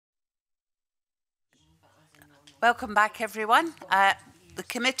Welcome back, everyone. The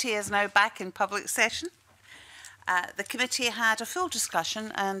committee is now back in public session. The committee had a full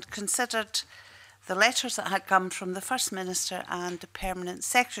discussion and considered the letters that had come from the First Minister and the Permanent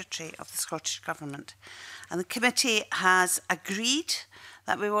Secretary of the Scottish Government. And the committee has agreed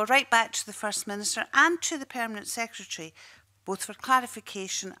that we will write back to the First Minister and to the Permanent Secretary, both for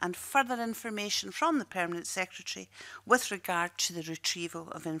clarification and further information from the Permanent Secretary with regard to the retrieval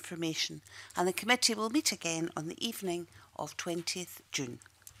of information. And the committee will meet again on the evening of 20th June.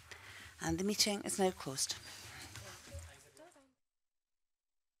 And the meeting is now closed.